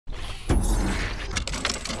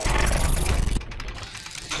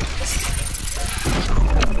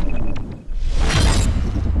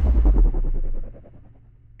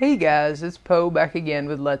Hey guys, it's Poe back again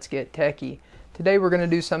with Let's Get Techy. Today we're going to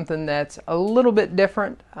do something that's a little bit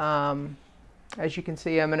different. As you can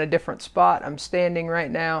see, I'm in a different spot. I'm standing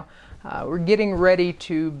right now. We're getting ready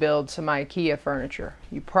to build some Ikea furniture.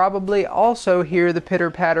 You probably also hear the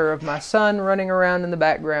pitter-patter of my son running around in the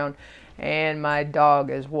background and my dog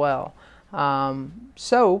as well.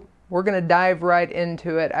 So we're going to dive right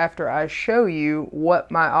into it after I show you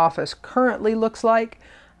what my office currently looks like.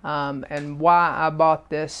 And why I bought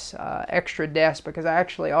this extra desk, because I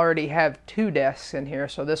actually already have 2 desks in here,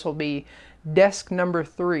 so this will be desk number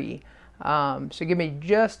 3. So give me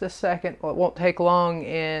just a second. Well, it won't take long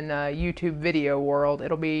in YouTube video world.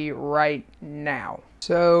 It'll be right now.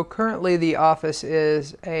 So currently the office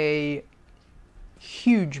is a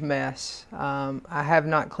huge mess. I have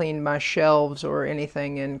not cleaned my shelves or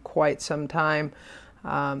anything in quite some time.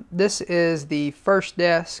 This is the first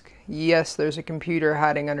desk. Yes, there's a computer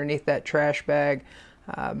hiding underneath that trash bag,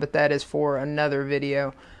 but that is for another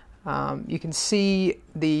video. You can see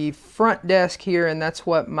the front desk here, and that's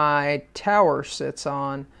what my tower sits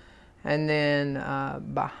on. And then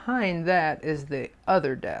behind that is the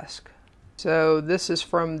other desk. So this is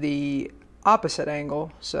from the opposite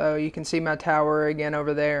angle. So you can see my tower again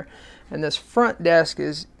over there. And this front desk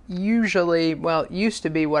is usually, well, it used to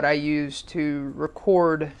be what I used to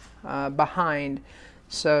record behind.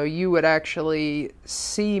 So you would actually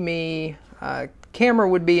see me, camera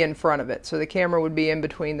would be in front of it. So the camera would be in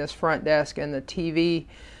between this front desk and the TV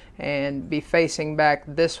and be facing back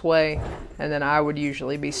this way. And then I would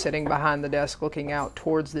usually be sitting behind the desk looking out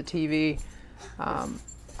towards the TV. I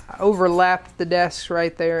overlapped the desks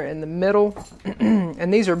right there in the middle.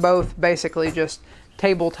 And these are both basically just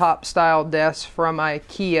tabletop style desks from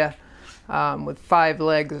Ikea with 5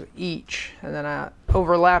 legs each, and then I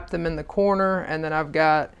overlap them in the corner, and then I've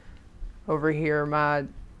got over here my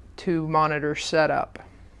 2 monitors set up.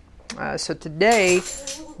 So today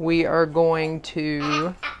we are going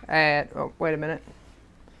to add, oh wait a minute,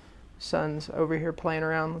 son's over here playing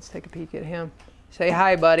around. Let's take a peek at him. Say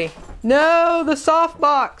hi, buddy. No, the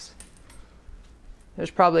softbox. There's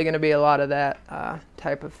probably going to be a lot of that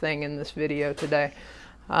type of thing in this video today.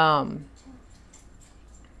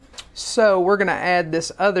 So we're going to add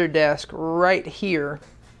this other desk right here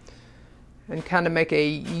and kind of make a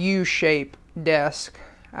U-shape desk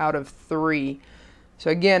out of 3. So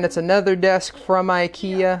again, it's another desk from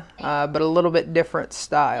Ikea, but a little bit different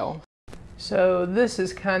style. So this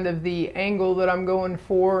is kind of the angle that I'm going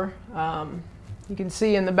for. You can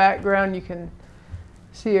see in the background, you can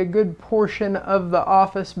see a good portion of the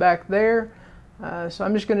office back there. So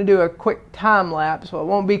I'm just going to do a quick time lapse. Well, it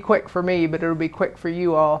won't be quick for me, but it'll be quick for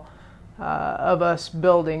you all, of us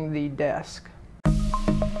building the desk.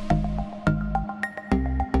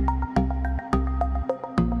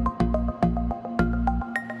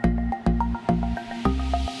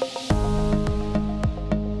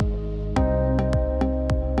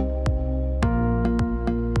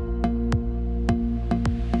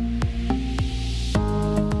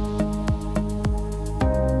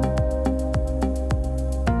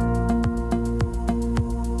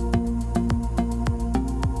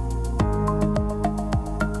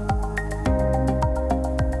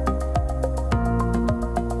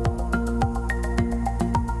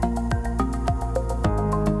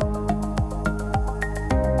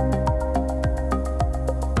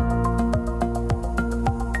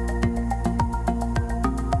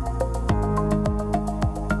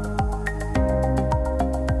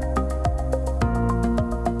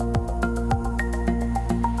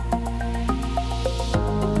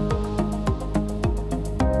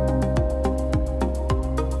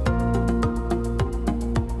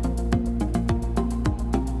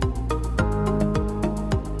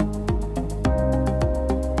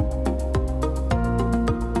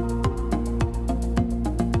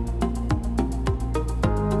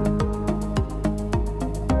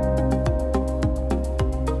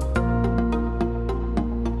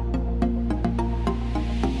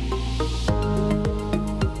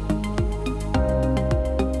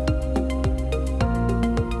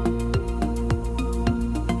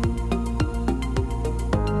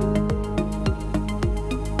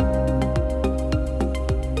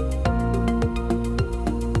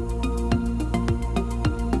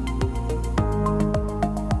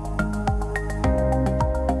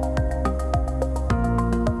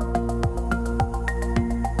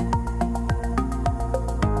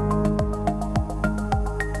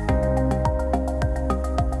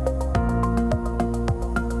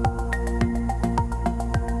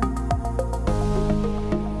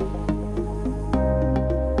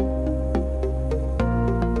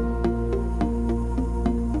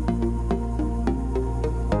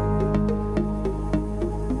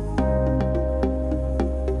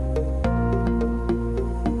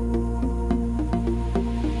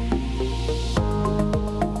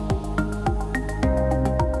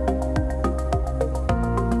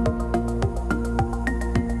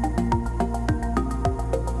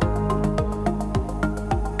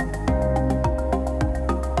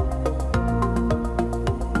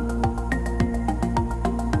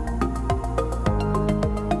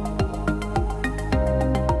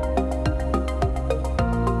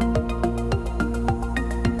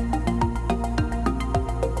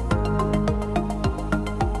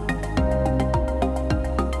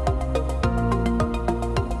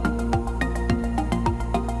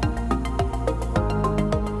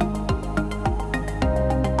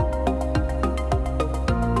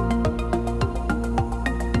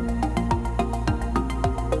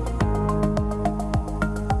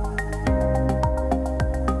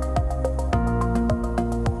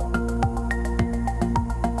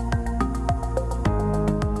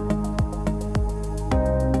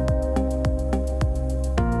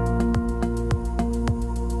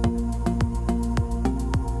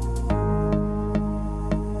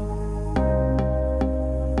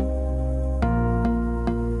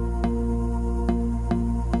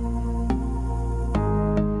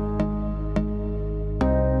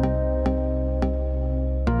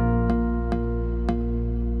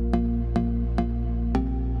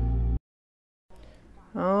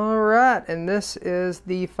 and this is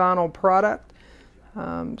the final product.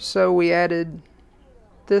 So we added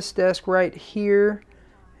this desk right here,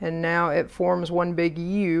 and now it forms one big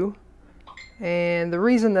U. And the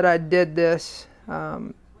reason that I did this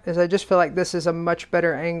is I just feel like this is a much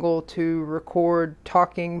better angle to record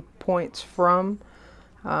talking points from.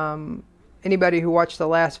 Anybody who watched the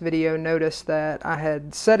last video noticed that I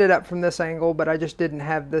had set it up from this angle, but I just didn't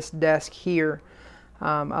have this desk here.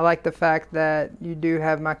 I like the fact that you do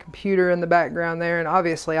have my computer in the background there, and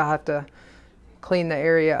obviously I'll have to clean the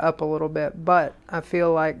area up a little bit, but I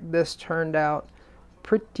feel like this turned out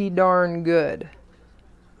pretty darn good.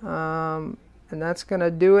 And that's going to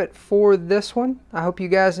do it for this one. I hope you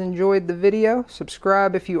guys enjoyed the video.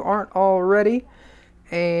 Subscribe if you aren't already.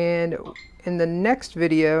 And in the next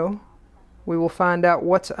video, we will find out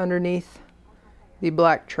what's underneath the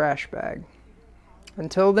black trash bag.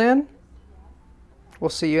 Until then, we'll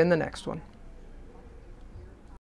see you in the next one.